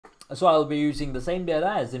So I'll be using the same data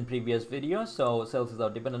as in previous video. So sales is our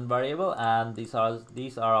dependent variable and these are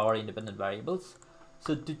our independent variables.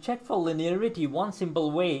 So to check for linearity, one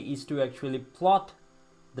simple way is to actually plot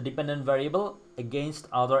the dependent variable against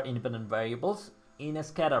other independent variables in a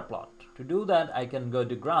scatter plot. To do that, I can go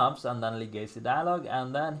to graphs and then legacy dialog,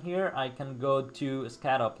 and then here I can go to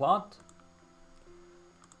scatter plot.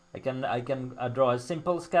 I can draw a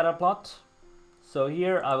simple scatter plot. So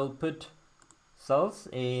here I will put cells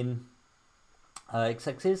in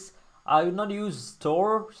x-axis. I will not use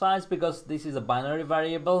store size because this is a binary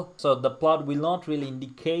variable, so the plot will not really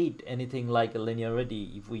indicate anything like a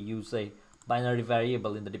linearity if we use a binary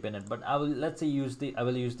variable in the dependent. But I will, let's say, I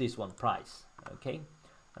will use this one, price. Okay,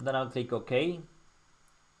 and then I'll click OK.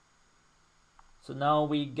 So now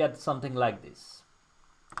we get something like this.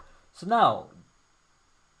 So now,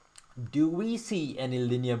 do we see any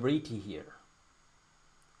linearity here?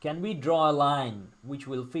 Can we draw a line which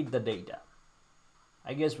will fit the data?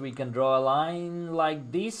 I guess we can draw a line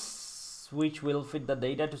like this which will fit the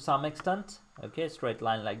data to some extent. Okay, straight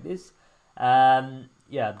line like this.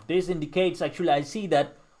 Yeah, this indicates, actually I see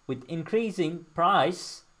that with increasing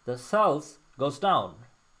price the cells goes down.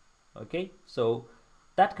 Okay, so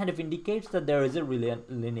that kind of indicates that there is a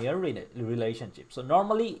linear relationship. So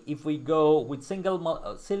normally if we go with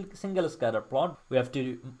single scatter plot, we have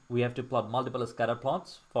to plot multiple scatter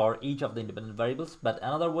plots for each of the independent variables. But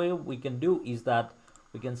another way we can do is that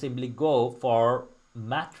we can simply go for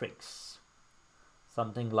matrix,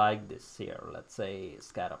 something like this here. Let's say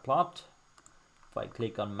scatter plot. If I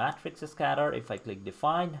click on matrix scatter, if I click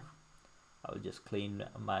define, I will just clean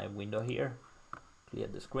my window here, clear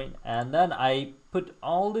the screen, and then I put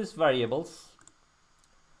all these variables.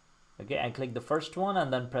 Okay, I click the first one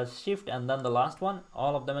and then press shift and then the last one,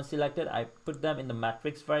 all of them are selected. I put them in the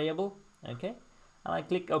matrix variable. Okay, and I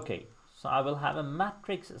click OK. So I will have a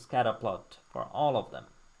matrix scatter plot for all of them,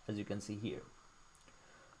 as you can see here.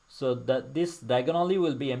 So that this diagonally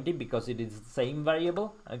will be empty because it is the same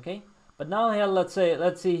variable. Okay, but now here let's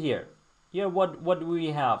see here. Here what do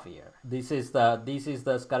we have here? This is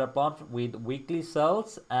the scatter plot with weekly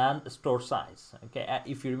cells and store size. Okay,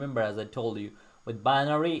 if you remember, as I told you, with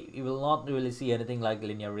binary you will not really see anything like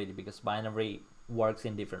linearity because binary works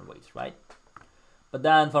in different ways, right? But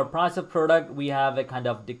then for price of product we have a kind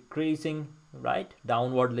of decreasing, right,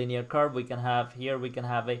 downward linear curve. We can have here, we can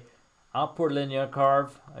have a upward linear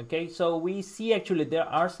curve. Okay, so we see actually there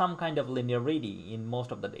are some kind of linearity in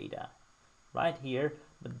most of the data right here.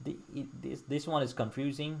 But this one is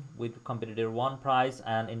confusing with competitor one price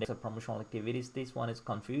and index of promotional activities. This one is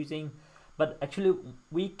confusing, but actually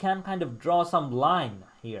we can kind of draw some line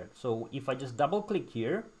here. So if I just double click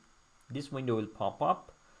here, this window will pop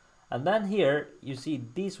up, and then here you see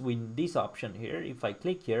this option here. If I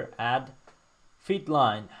click here, add fit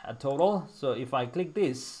line at total. So if I click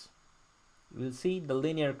this, you will see the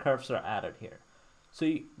linear curves are added here. So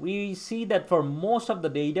we see that for most of the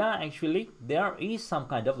data actually there is some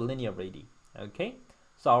kind of linearity. Okay,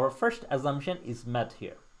 so our first assumption is met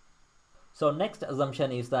here. So next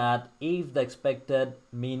assumption is that if the expected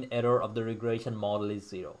mean error of the regression model is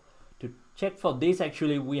 0. To check for this,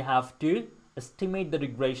 actually we have to estimate the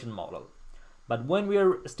regression model. But when we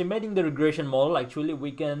are estimating the regression model, actually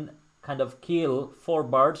we can kind of kill four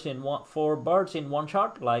birds in one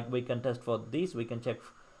shot. Like we can test for this, we can check.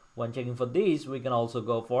 When checking for these, we can also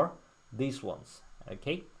go for these ones.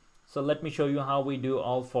 Okay, so let me show you how we do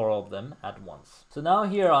all four of them at once. So now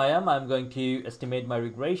here I'm going to estimate my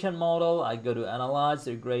regression model. I go to analyze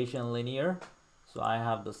regression linear. So I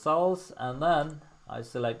have the cells and then I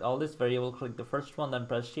select all this variable, click the first one, then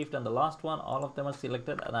press shift and the last one, all of them are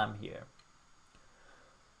selected and I'm here.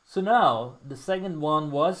 So now the second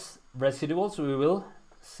one was residuals. We will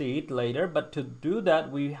see it later, but to do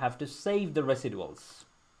that we have to save the residuals.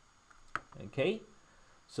 Okay,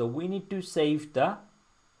 so we need to save the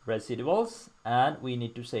residuals and we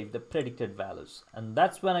need to save the predicted values, and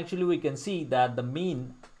that's when actually we can see that the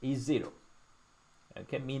mean is 0.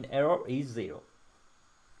 Okay, mean error is 0.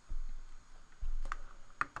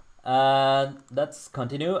 And let's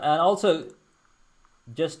continue. And also,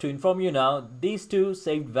 just to inform you now, these two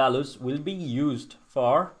saved values will be used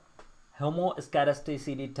for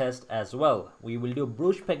homoscedasticity test as well. We will do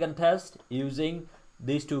Bruce-Pagan test using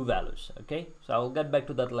these two values. Okay, so I'll get back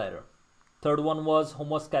to that later. Third one was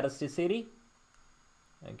homoscedasticity,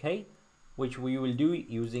 okay, which we will do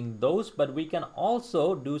using those, but we can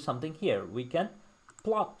also do something here. We can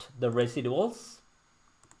plot the residuals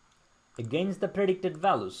against the predicted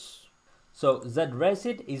values. So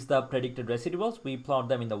z-resid is the predicted residuals. We plot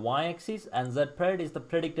them in the y-axis, and z-pred is the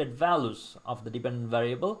predicted values of the dependent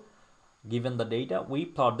variable. given the data, we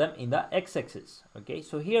plot them in the x-axis. Okay,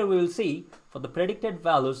 so here we will see for the predicted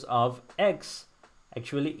values of x,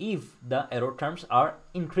 actually if the error terms are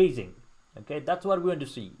increasing. Okay, that's what we want to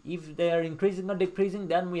see. If they are increasing or decreasing,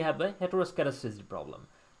 then we have a heteroscedasticity problem.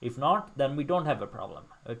 If not, then we don't have a problem.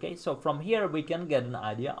 Okay, so from here we can get an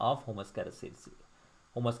idea of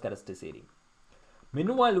homoscedasticity.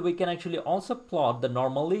 Meanwhile, we can actually also plot the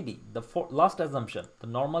normality, the last assumption, the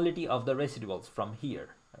normality of the residuals from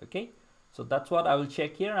here. Okay, so that's what I will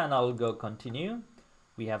check here, and I'll go continue.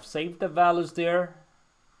 We have saved the values there,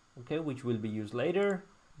 okay, which will be used later.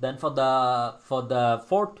 Then for the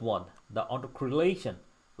fourth one, the autocorrelation,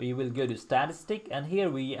 we will go to statistic, and here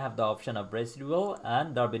we have the option of residual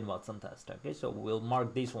and Darwin-Watson test. Okay, so we'll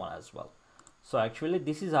mark this one as well. So actually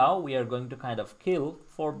this is how we are going to kind of kill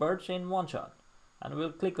 4 birds in one shot, and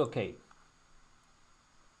we'll click OK.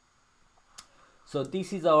 So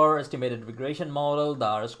this is our estimated regression model. The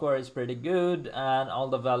R-square is pretty good, and all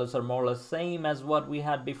the values are more or less same as what we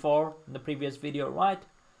had before in the previous video, right?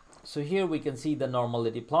 So here we can see the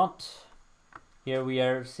normality plot. Here we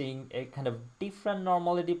are seeing a kind of different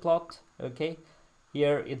normality plot. Okay,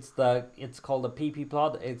 here it's called the PP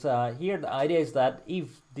plot. It's here the idea is that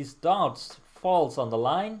if this dots falls on the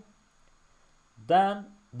line, then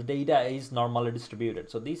the data is normally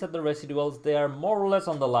distributed. So these are the residuals. They are more or less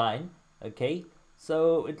on the line. Okay,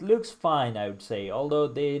 so it looks fine, I would say, although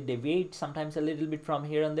they deviate sometimes a little bit from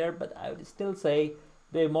here and there, but I would still say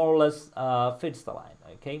they more or less fits the line.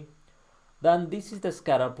 Okay, then this is the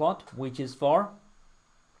scatter plot, which is to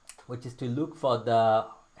look for the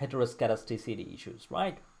heteroscedasticity issues,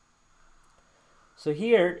 right? So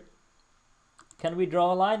here, can we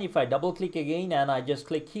draw a line? If I double click again and I just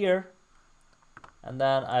click here, and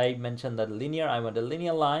then I mention that linear, I want a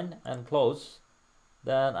linear line and close,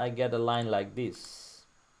 then I get a line like this.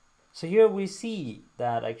 So here we see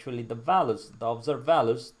that actually the values, the observed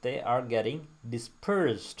values, they are getting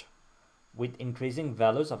dispersed with increasing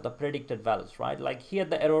values of the predicted values, right? Like here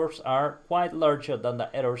the errors are quite larger than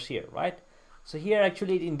the errors here, right? So here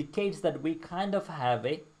actually it indicates that we kind of have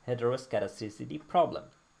a heteroscedasticity problem.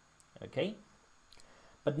 Okay,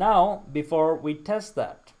 but now before we test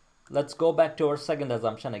that, let's go back to our second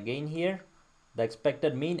assumption again here. The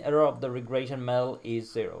expected mean error of the regression model is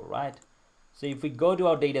 0, right? So if we go to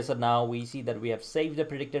our data set now, we see that we have saved the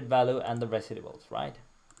predicted value and the residuals, right?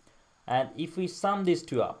 And if we sum these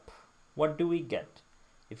two up, what do we get?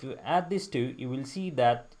 If you add these two, you will see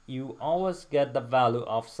that you always get the value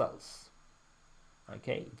of cells.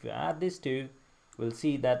 Okay, if you add these two, we'll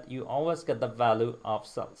see that you always get the value of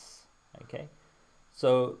cells. Okay,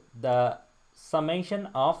 so the summation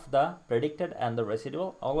of the predicted and the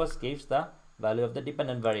residual always gives the value of the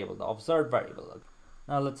dependent variable, the observed variable.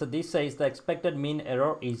 Now let's say this says the expected mean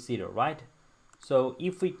error is 0, right? So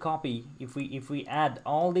if we copy, if we add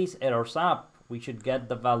all these errors up, we should get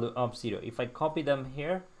the value of 0. If I copy them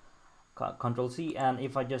here, Control C, and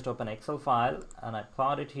if I just open Excel file and I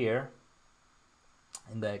plot it here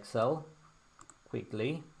in the Excel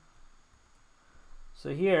quickly,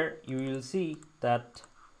 so here you will see that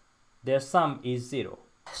their sum is 0.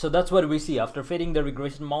 So that's what we see after fitting the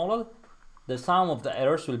regression model. The sum of the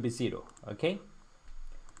errors will be 0. Okay,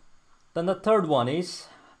 then the third one is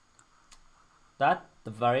that the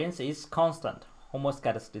variance is constant,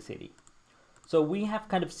 homoscedasticity. So we have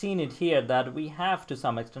kind of seen it here that we have to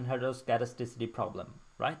some extent heteroscedasticity problem,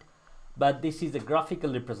 right? But this is a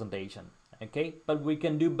graphical representation. Okay, but we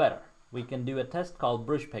can do better. We can do a test called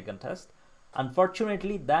Bruch-Pagan test.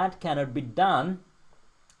 Unfortunately, that cannot be done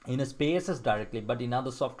in SPSS directly, but in other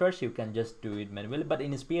softwares you can just do it manually. But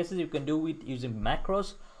in SPSS you can do it using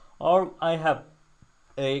macros, or I have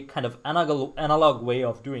a kind of analog way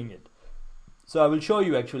of doing it. So I will show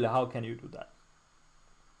you actually how can you do that.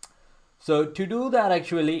 So to do that,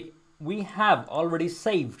 actually we have already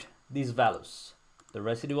saved these values, the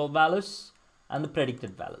residual values and the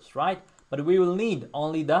predicted values, right? But we will need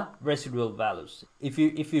only the residual values. If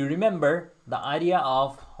you remember, the idea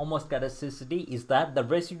of homoscedasticity is that the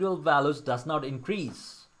residual values does not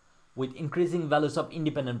increase with increasing values of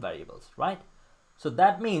independent variables, right? So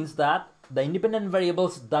that means that the independent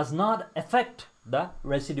variables does not affect the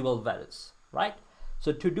residual values, right?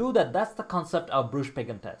 So to do that, that's the concept of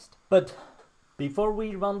Bruch-Pagan test. But before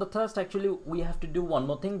we run the test, actually we have to do one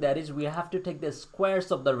more thing, that is we have to take the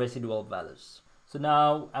squares of the residual values. So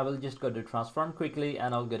now I will just go to transform quickly,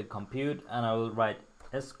 and I'll go to compute, and I will write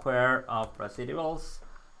a square of residuals,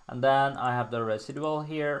 and then I have the residual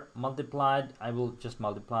here multiplied. I will just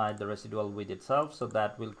multiply the residual with itself, so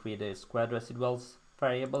that will create a squared residuals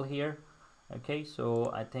variable here. Okay,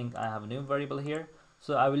 so I think I have a new variable here.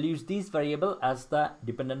 So I will use this variable as the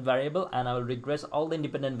dependent variable, and I will regress all the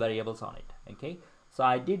independent variables on it. Okay, so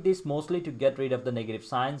I did this mostly to get rid of the negative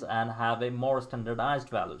signs and have a more standardized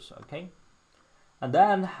values. Okay, and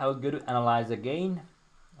then I will go to analyze again.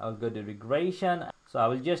 I will go to regression. So I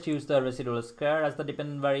will just use the residual square as the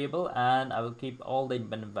dependent variable, and I will keep all the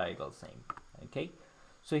independent variables same. Okay,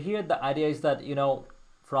 so here the idea is that, you know,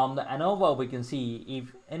 from the ANOVA we can see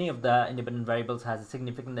if any of the independent variables has a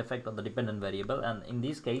significant effect on the dependent variable, and in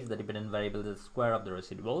this case the dependent variable is the square of the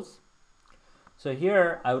residuals. So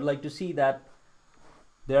here I would like to see that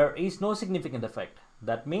there is no significant effect.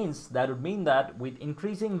 That would mean that with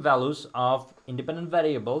increasing values of independent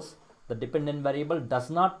variables, the dependent variable does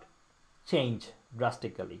not change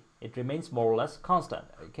drastically. It remains more or less constant.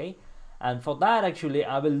 Okay, and for that actually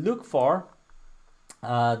I will look for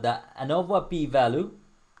the ANOVA p-value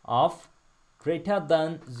of greater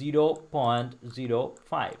than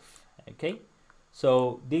 0.05. Okay,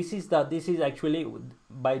 so this is actually,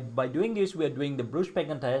 by doing this we are doing the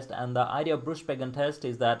Bruce-Pagan test, and the idea of Bruce-Pagan test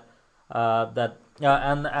is that the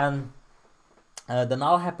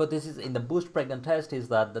null hypothesis in the Bruce-Pagan test is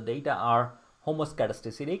that the data are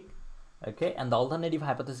homoscedastic. Okay, and the alternative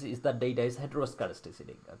hypothesis is that data is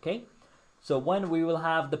heteroscedastic. Okay, so when we will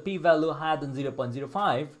have the p-value higher than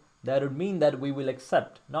 0.05, that would mean that we will we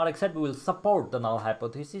will support the null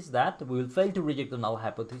hypothesis, that we will fail to reject the null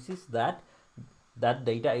hypothesis that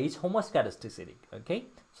data is homoscedastic. Okay,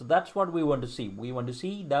 so that's what we want to see. We want to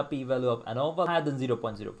see the p-value of ANOVA higher than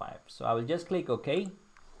 0.05. So I will just click OK,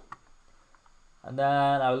 and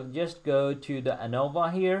then I will just go to the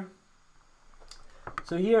ANOVA here.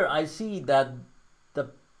 So here I see that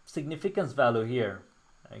the significance value here,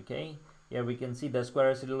 okay, here we can see the square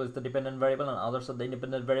residual is the dependent variable and others are the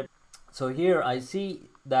independent variable. So here I see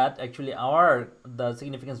that actually the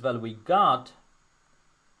significance value we got,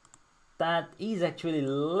 that is actually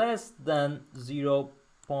less than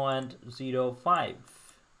 0.05.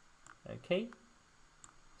 Okay,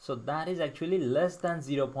 so that is actually less than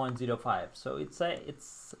 0.05. So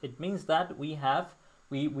it means that we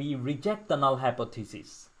reject the null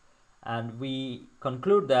hypothesis and we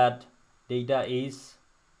conclude that data is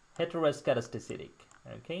heteroscedastic.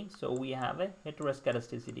 Okay, so we have a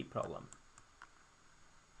heteroscedasticity problem.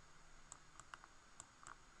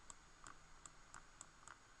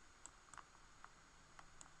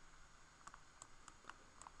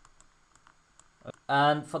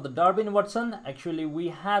 And for the Durbin-Watson, actually we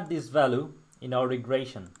had this value in our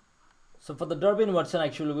regression. So for the Durbin-Watson,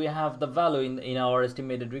 actually we have the value in our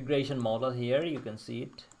estimated regression model. Here you can see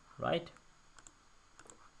it, right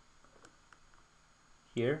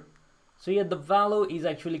here. So here the value is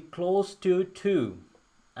actually close to 2,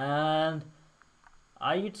 and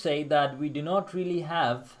I would say that we do not really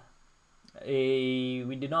have a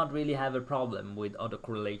problem with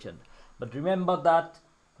autocorrelation. But remember that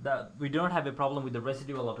we do not have a problem with the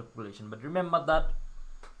residual autocorrelation. But remember that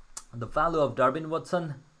the value of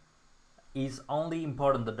Durbin-Watson is only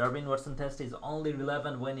important. The Durbin-Watson test is only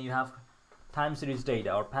relevant when you have time series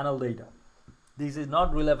data or panel data. This is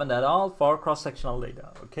not relevant at all for cross-sectional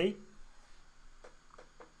data. Okay.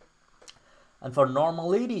 And for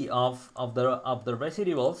normality of the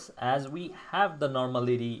residuals, as we have the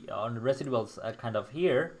normality on residuals kind of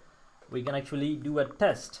here, we can actually do a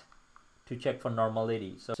test to check for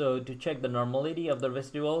normality. So to check the normality of the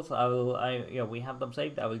residuals, we have them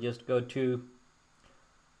saved. I will just go to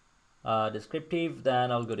descriptive,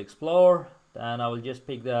 then I'll go to explore, then I will just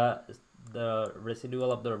pick the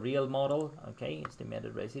residual of the real model. Okay,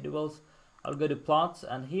 estimated residuals. I'll go to plots,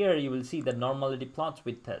 and here you will see the normality plots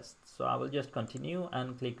with tests. So I will just continue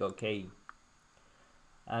and click OK.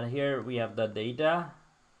 And here we have the data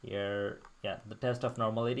here, the test of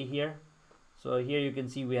normality here. So here you can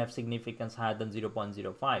see we have significance higher than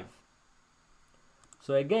 0.05.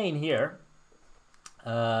 So again here,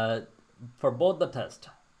 for both the test,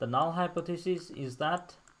 the null hypothesis is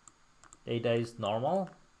that data is normal.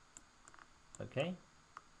 Okay.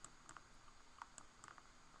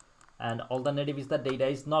 And alternative is that data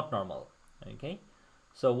is not normal. Okay,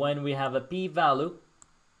 so when we have a p-value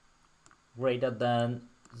greater than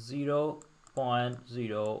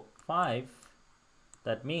 0.05,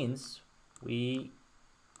 that means we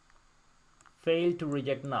fail to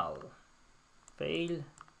reject null. Fail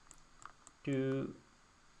to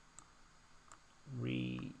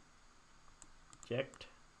reject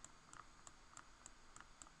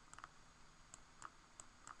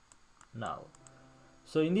null.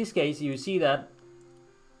 So in this case, you see that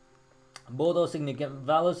both those significant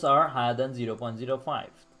values are higher than 0.05.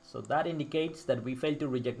 So that indicates that we fail to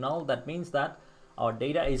reject null. That means that our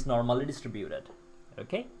data is normally distributed.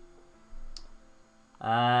 Okay.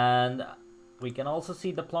 And we can also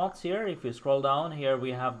see the plots here. If you scroll down here,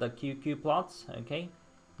 we have the QQ plots. Okay,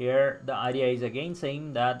 here the idea is again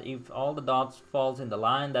saying that if all the dots falls in the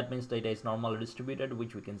line, that means data is normally distributed,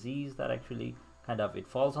 which we can see is that actually kind of it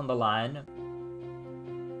falls on the line.